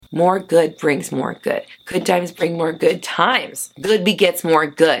More good brings more good. Good times bring more good times. Good begets more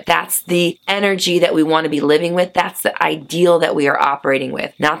good. That's the energy that we want to be living with. That's the ideal that we are operating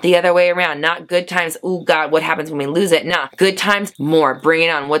with. Not the other way around. Not good times, oh God, what happens when we lose it? Nah, good times, more. Bring it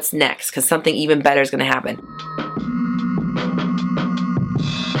on. What's next? Because something even better is going to happen.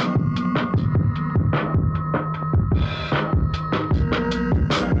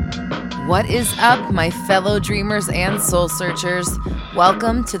 What is up, my fellow dreamers and soul searchers?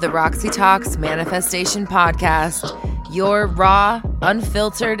 Welcome to the Roxy Talks Manifestation Podcast, your raw,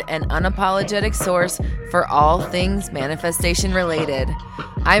 unfiltered, and unapologetic source for all things manifestation related.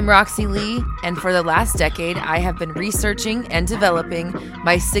 I'm Roxy Lee, and for the last decade, I have been researching and developing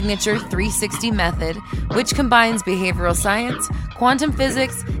my signature 360 method, which combines behavioral science, quantum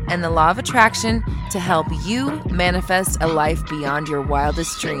physics, and the law of attraction to help you manifest a life beyond your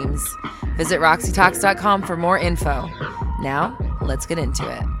wildest dreams. Visit RoxyTalks.com for more info. Now, let's get into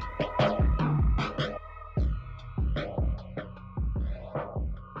it.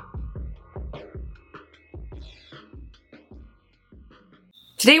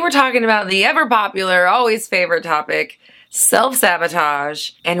 Today we're talking about the ever popular, always favorite topic,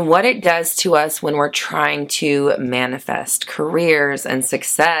 self-sabotage, and what it does to us when we're trying to manifest careers and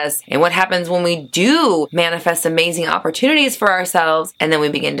success, and what happens when we do manifest amazing opportunities for ourselves, and then we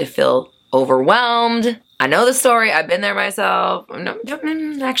begin to feel overwhelmed. I know the story. I've been there myself. No,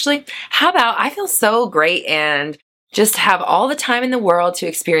 actually, how about I feel so great and just have all the time in the world to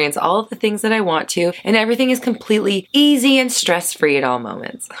experience all of the things that I want to, and everything is completely easy and stress-free at all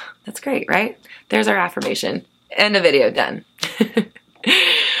moments. That's great, right? There's our affirmation. End of video, done.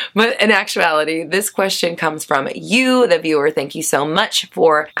 But in actuality, this question comes from you, the viewer. Thank you so much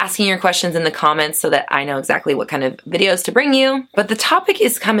for asking your questions in the comments so that I know exactly what kind of videos to bring you. But the topic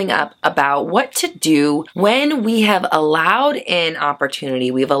is coming up about what to do when we have allowed in opportunity,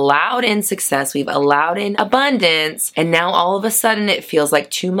 we've allowed in success, we've allowed in abundance, and now all of a sudden it feels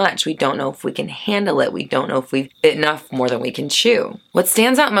like too much. We don't know if we can handle it. We don't know if we've bitten off more than we can chew. What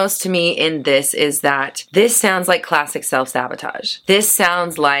stands out most to me in this is that this sounds like classic self-sabotage. This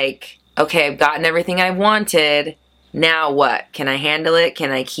sounds like, okay, I've gotten everything I wanted. Now what? Can I handle it?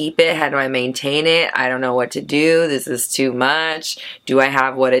 Can I keep it? How do I maintain it? I don't know what to do. This is too much. Do I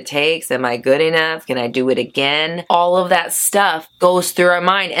have what it takes? Am I good enough? Can I do it again? All of that stuff goes through our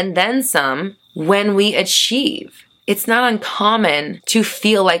mind, and then some when we achieve. It's not uncommon to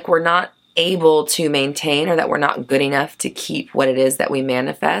feel like we're not able to maintain, or that we're not good enough to keep what it is that we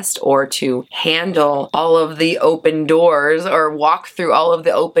manifest, or to handle all of the open doors, or walk through all of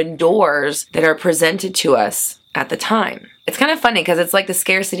the open doors that are presented to us at the time. It's kind of funny because it's like the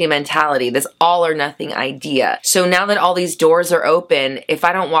scarcity mentality, this all or nothing idea. So now that all these doors are open, if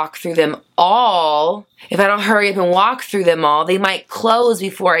I don't walk through them all, if I don't hurry up and walk through them all, they might close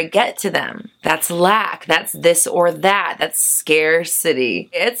before I get to them. That's lack. That's this or that. That's scarcity.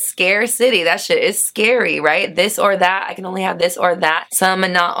 It's scarcity. That shit is scary, right? This or that. I can only have this or that. Some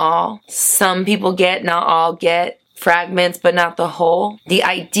and not all. Some people get, not all get. Fragments, but not the whole. The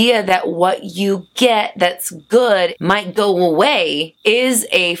idea that what you get that's good might go away is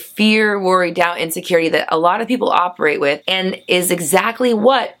a fear, worry, doubt, insecurity that a lot of people operate with, and is exactly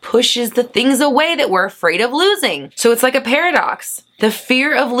what pushes the things away that we're afraid of losing. So it's like a paradox. The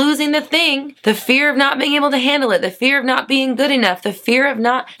fear of losing the thing, the fear of not being able to handle it, the fear of not being good enough, the fear of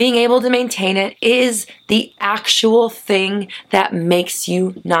not being able to maintain it is the actual thing that makes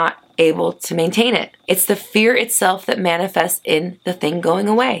you not able to maintain it. It's the fear itself that manifests in the thing going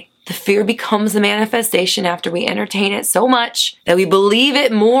away. The fear becomes the manifestation after we entertain it so much that we believe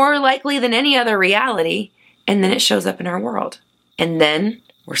it more likely than any other reality, and then it shows up in our world. And then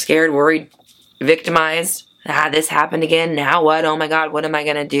we're scared, worried, victimized. This happened again. Now what? Oh my God, what am I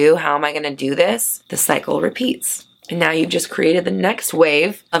going to do? How am I going to do this? The cycle repeats. And now you've just created the next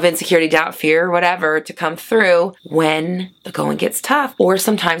wave of insecurity, doubt, fear, whatever, to come through when the going gets tough, or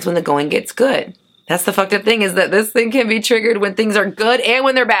sometimes when the going gets good. That's the fucked up thing, is that this thing can be triggered when things are good and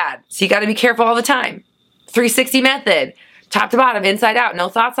when they're bad. So you got to be careful all the time. 360 method, top to bottom, inside out, no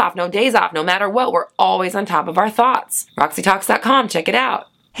thoughts off, no days off, no matter what. We're always on top of our thoughts. RoxyTalks.com, check it out.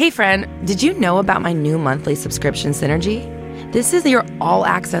 Hey friend, did you know about my new monthly subscription, Synergy? This is your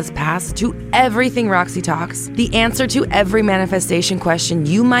all-access pass to everything Roxy Talks. The answer to every manifestation question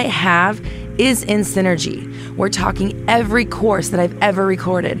you might have is in Synergy. We're talking every course that I've ever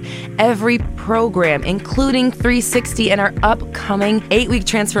recorded, every program, including 360 and our upcoming 8-week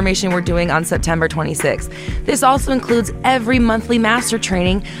transformation we're doing on September 26th. This also includes every monthly master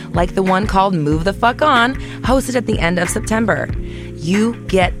training, like the one called Move the Fuck On, hosted at the end of September. You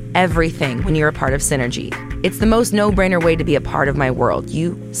get everything when you're a part of Synergy. It's the most no-brainer way to be a part of my world.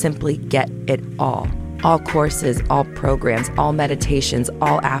 You simply get it all. All courses, all programs, all meditations,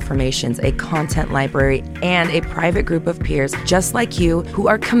 all affirmations, a content library, and a private group of peers just like you who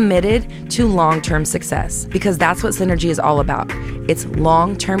are committed to long-term success. Because that's what Synergy is all about. It's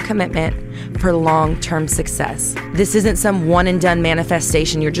long-term commitment for long-term success. This isn't some one-and-done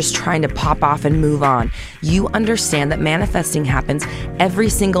manifestation you're just trying to pop off and move on. You understand that manifesting happens every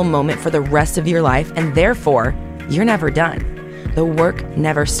single moment for the rest of your life, and therefore, you're never done. The work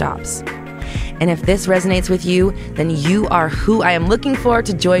never stops. And if this resonates with you, then you are who I am looking for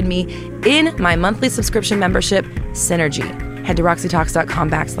to join me in my monthly subscription membership, Synergy. Head to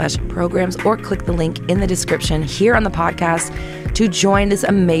roxytalks.com/programs or click the link in the description here on the podcast to join this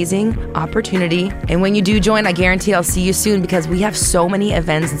amazing opportunity. And when you do join, I guarantee I'll see you soon because we have so many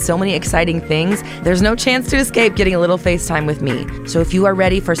events and so many exciting things. There's no chance to escape getting a little FaceTime with me. So if you are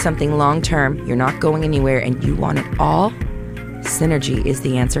ready for something long-term, you're not going anywhere, and you want it all, Synergy is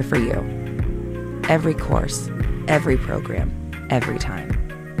the answer for you. Every course, every program, every time.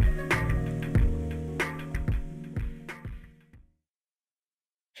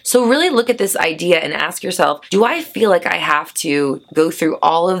 So really look at this idea and ask yourself, do I feel like I have to go through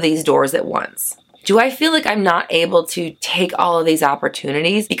all of these doors at once? Do I feel like I'm not able to take all of these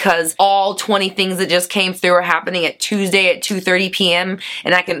opportunities because all 20 things that just came through are happening at Tuesday at 2:30 p.m.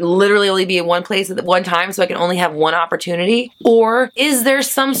 and I can literally only be in one place at one time so I can only have one opportunity? Or is there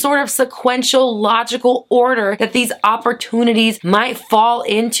some sort of sequential, logical order that these opportunities might fall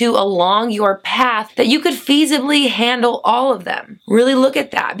into along your path that you could feasibly handle all of them? Really look at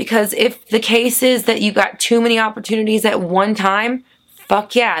that, because if the case is that you got too many opportunities at one time,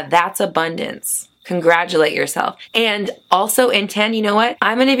 fuck yeah, that's abundance. Congratulate yourself. And also intend, you know what?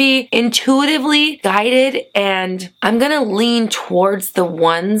 I'm going to be intuitively guided, and I'm going to lean towards the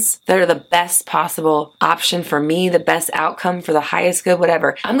ones that are the best possible option for me, the best outcome for the highest good,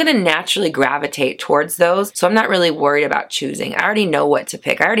 whatever. I'm going to naturally gravitate towards those. So I'm not really worried about choosing. I already know what to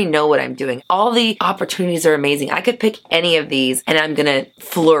pick. I already know what I'm doing. All the opportunities are amazing. I could pick any of these and I'm going to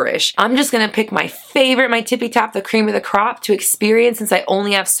flourish. I'm just going to pick my favorite, my tippy top, the cream of the crop to experience, since I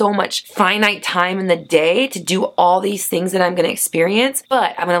only have so much finite time in the day to do all these things that I'm going to experience,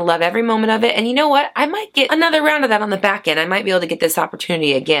 but I'm going to love every moment of it. And you know what? I might get another round of that on the back end. I might be able to get this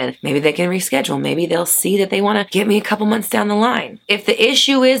opportunity again. Maybe they can reschedule. Maybe they'll see that they want to get me a couple months down the line. If the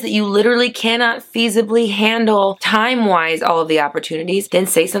issue is that you literally cannot feasibly handle time-wise all of the opportunities, then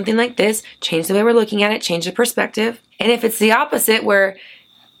say something like this, change the way we're looking at it, change the perspective. And if it's the opposite where,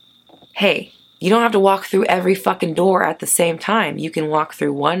 hey, you don't have to walk through every fucking door at the same time. You can walk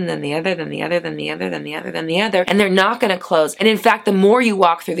through one, then the other, then the other, then the other, then the other, then the other, and they're not going to close. And in fact, the more you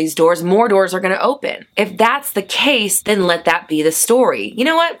walk through these doors, more doors are going to open. If that's the case, then let that be the story. You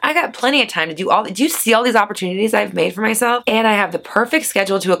know what? I got plenty of time to do all. Do you see all these opportunities I've made for myself? And I have the perfect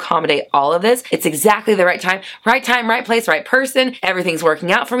schedule to accommodate all of this. It's exactly the right time, right place, right person. Everything's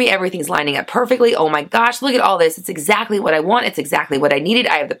working out for me. Everything's lining up perfectly. Oh my gosh, look at all this. It's exactly what I want. It's exactly what I needed.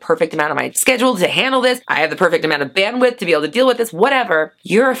 I have the perfect amount of my schedule to handle this. I have the perfect amount of bandwidth to be able to deal with this, whatever.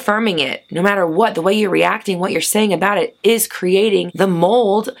 You're affirming it. No matter what, the way you're reacting, what you're saying about it is creating the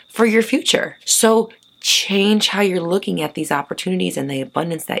mold for your future. So change how you're looking at these opportunities and the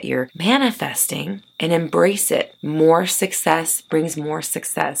abundance that you're manifesting, and embrace it. More success brings more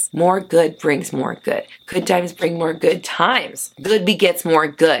success. More good brings more good. Good times bring more good times. Good begets more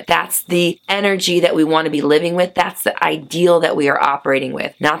good. That's the energy that we want to be living with. That's the ideal that we are operating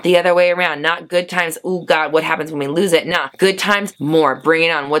with. Not the other way around. Not good times, oh God, what happens when we lose it? Nah, good times, more. Bring it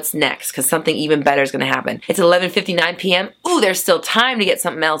on. What's next? Because something even better is going to happen. It's 11:59 p.m. Ooh, there's still time to get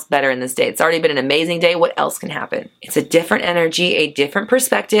something else better in this day. It's already been an amazing day. What else can happen? It's a different energy, a different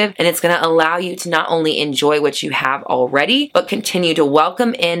perspective, and it's going to allow you to not only enjoy what you have already, but continue to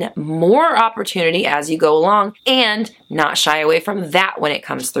welcome in more opportunity as you go along and not shy away from that when it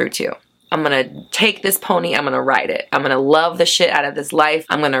comes through too. I'm going to take this pony. I'm going to ride it. I'm going to love the shit out of this life.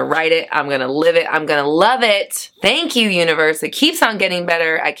 I'm going to ride it. I'm going to live it. I'm going to love it. Thank you, universe. It keeps on getting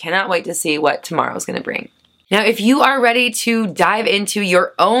better. I cannot wait to see what tomorrow's going to bring. Now, if you are ready to dive into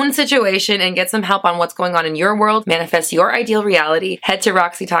your own situation and get some help on what's going on in your world, manifest your ideal reality, head to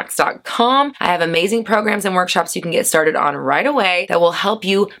roxytalks.com. I have amazing programs and workshops you can get started on right away that will help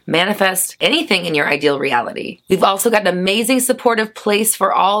you manifest anything in your ideal reality. We've also got an amazing supportive place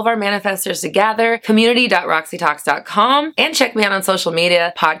for all of our manifestors to gather, community.roxytalks.com, and check me out on social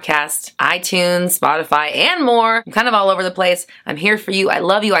media, podcast, iTunes, Spotify, and more. I'm kind of all over the place. I'm here for you. I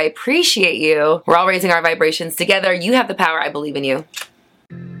love you. I appreciate you. We're all raising our vibrations together. You have the power. I believe in you.